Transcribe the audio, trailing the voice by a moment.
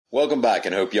Welcome back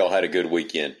and hope y'all had a good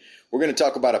weekend. We're going to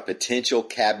talk about a potential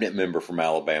cabinet member from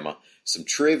Alabama, some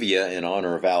trivia in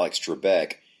honor of Alex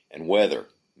Trebek, and weather.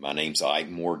 My name's Ike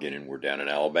Morgan and we're down in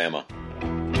Alabama.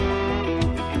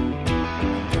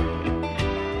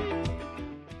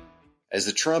 As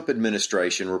the Trump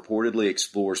administration reportedly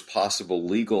explores possible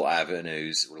legal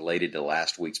avenues related to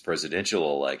last week's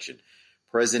presidential election,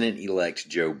 President-elect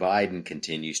Joe Biden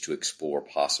continues to explore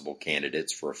possible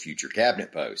candidates for a future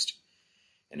cabinet post.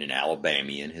 And an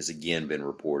Alabamian has again been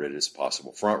reported as a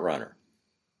possible frontrunner.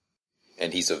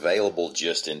 And he's available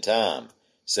just in time.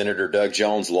 Senator Doug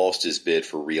Jones lost his bid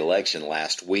for re-election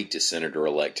last week to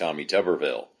Senator-elect Tommy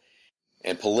Tuberville.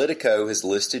 And Politico has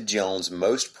listed Jones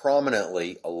most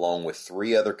prominently along with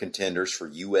 3 other contenders for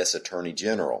U.S. Attorney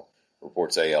General,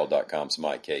 reports AL.com's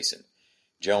Mike Kaysen.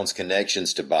 Jones'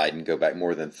 connections to Biden go back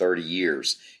more than 30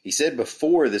 years. He said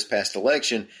before this past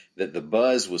election that the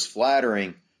buzz was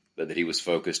flattering, but that he was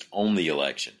focused on the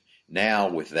election. Now,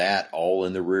 with that all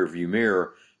in the rearview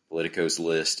mirror, Politico's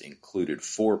list included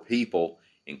 4 people,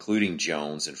 including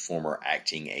Jones and former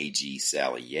acting AG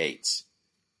Sally Yates.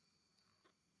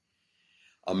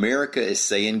 America is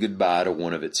saying goodbye to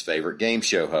one of its favorite game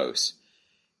show hosts.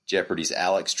 Jeopardy's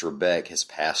Alex Trebek has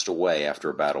passed away after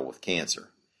a battle with cancer.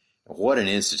 What an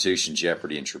institution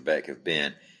Jeopardy and Trebek have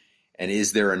been. And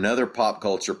is there another pop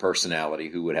culture personality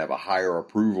who would have a higher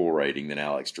approval rating than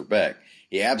Alex Trebek?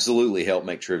 He absolutely helped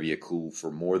make trivia cool for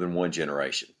more than one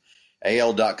generation.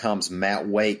 AL.com's Matt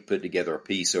Wake put together a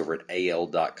piece over at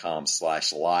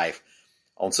AL.com/life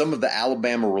on some of the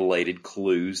Alabama-related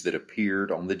clues that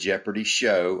appeared on the Jeopardy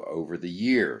show over the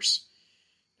years.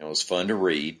 It was fun to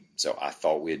read, so I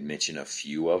thought we'd mention a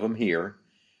few of them here,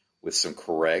 with some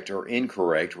correct or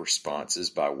incorrect responses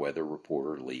by weather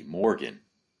reporter Lee Morgan.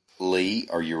 Lee,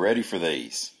 are you ready for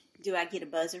these? Do I get a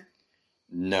buzzer?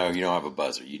 No, you don't have a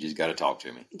buzzer. You just got to talk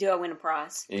to me. Do I win a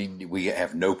prize? We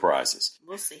have no prizes.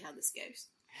 We'll see how this goes.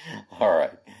 All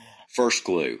right. First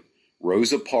clue.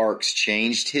 Rosa Parks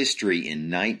changed history in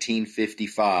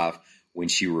 1955 when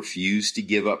she refused to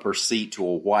give up her seat to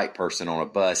a white person on a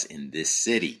bus in this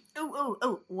city.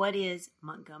 Oh. What is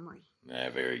Montgomery?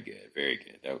 Very good, very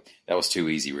good. That was too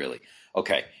easy, really.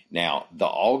 Okay, now, the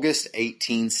August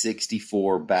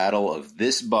 1864 Battle of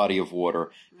this body of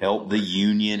water helped the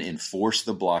Union enforce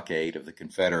the blockade of the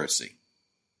Confederacy.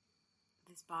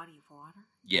 This body of water?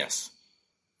 Yes.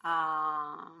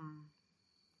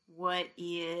 What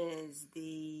is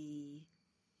the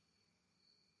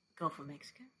Gulf of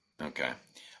Mexico? Okay.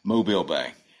 Mobile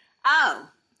Bay. Oh,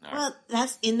 right. Well,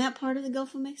 that's in that part of the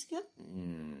Gulf of Mexico?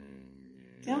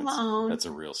 Come on. That's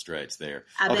a real stretch there.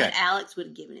 I bet Alex would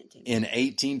have given it to me. In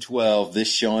 1812,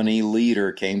 this Shawnee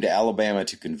leader came to Alabama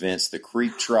to convince the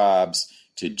Creek tribes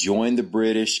to join the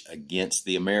British against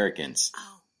the Americans.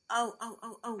 Oh, I don't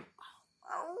know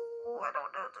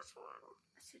this one.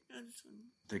 I should know this one.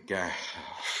 The guy.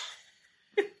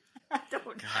 I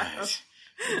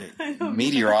don't know.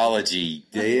 Meteorology,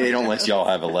 they don't let y'all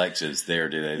have electives there,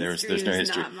 do they? There's no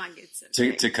history. Not my good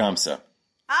subject. Tecumseh.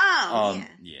 Oh,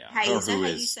 yeah. Hey, is that how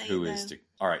you say it,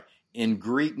 all right. In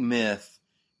Greek myth,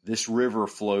 this river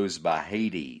flows by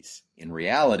Hades. In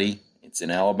reality, it's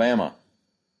in Alabama.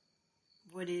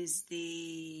 What is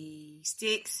the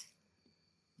Styx?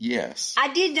 Yes.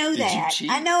 I did know that. Did you cheat?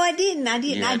 I know I didn't. I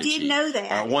did cheat. know that.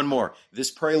 All right, one more.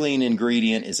 This praline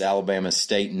ingredient is Alabama's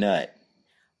state nut.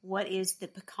 What is the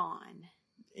pecan?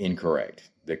 Incorrect.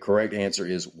 The correct answer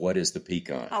is, what is the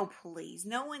pecan? Oh, please.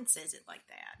 No one says it like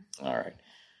that. All right.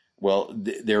 Well,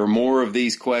 there are more of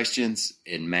these questions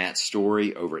in Matt's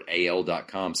story over at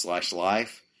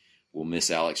AL.com/life. We'll miss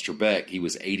Alex Trebek. He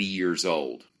was 80 years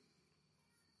old.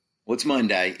 Well, it's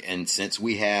Monday, and since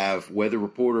we have weather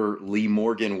reporter Lee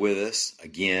Morgan with us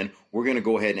again, we're going to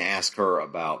go ahead and ask her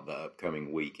about the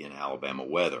upcoming week in Alabama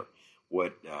weather.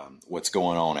 What's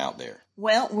going on out there?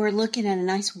 Well, we're looking at a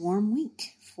nice warm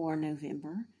week for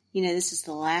November. You know, this is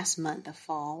the last month of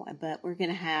fall, but we're going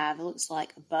to have, it looks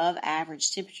like, above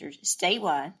average temperatures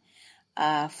statewide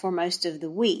for most of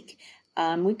the week.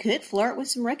 We could flirt with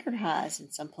some record highs in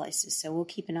some places, so we'll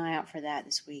keep an eye out for that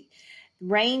this week.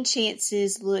 Rain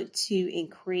chances look to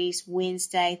increase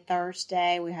Wednesday,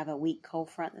 Thursday. We have a weak cold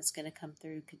front that's going to come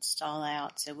through, could stall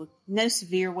out. So no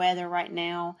severe weather right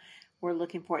now. We're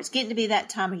looking for. It's getting to be that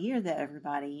time of year, though,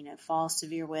 everybody. Fall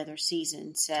severe weather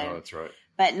season. So, that's right.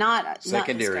 But not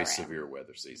secondary severe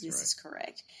weather season. This is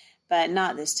correct, but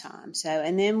not this time. So,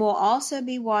 and then we'll also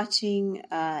be watching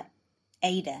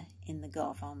Ada in the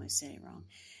Gulf. I almost said it wrong.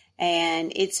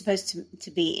 And it's supposed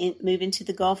to be moving to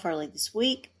the Gulf early this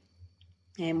week.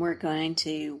 And we're going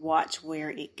to watch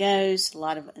where it goes. A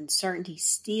lot of uncertainty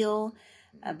still.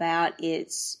 about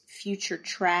its future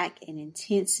track and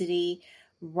intensity.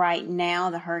 Right now,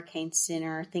 the Hurricane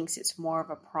Center thinks it's more of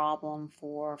a problem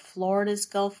for Florida's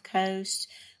Gulf Coast,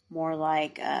 more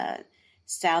like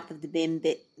south of the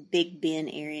Big Bend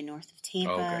area north of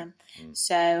Tampa. Okay.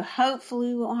 So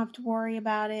hopefully we won't have to worry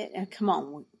about it. And come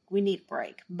on, we need a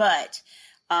break. But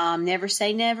never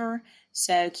say never.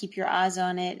 So keep your eyes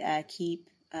on it. Keep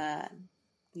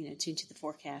tuned to the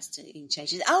forecast to any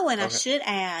changes. Oh, and I should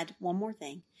add one more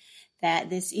thing, that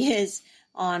this is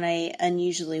on a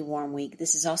unusually warm week.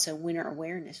 This is also Winter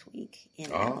Awareness Week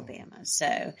in Alabama.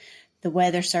 So the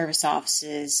Weather Service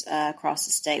offices across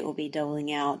the state will be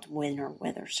doling out winter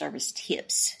weather service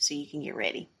tips so you can get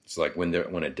ready. It's like when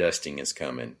a dusting is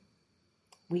coming.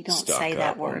 We don't say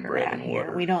that word around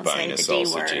here. We don't say the D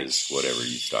word. Whatever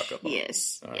you stock up on.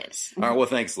 Yes, yes. All right. Well,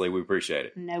 thanks, Lee. We appreciate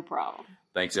it. No problem.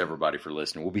 Thanks, everybody, for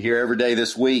listening. We'll be here every day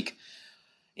this week.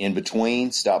 In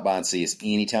between, stop by and see us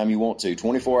anytime you want to.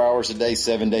 24 hours a day,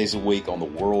 7 days a week on the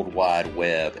World Wide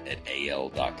Web at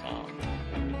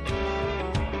AL.com.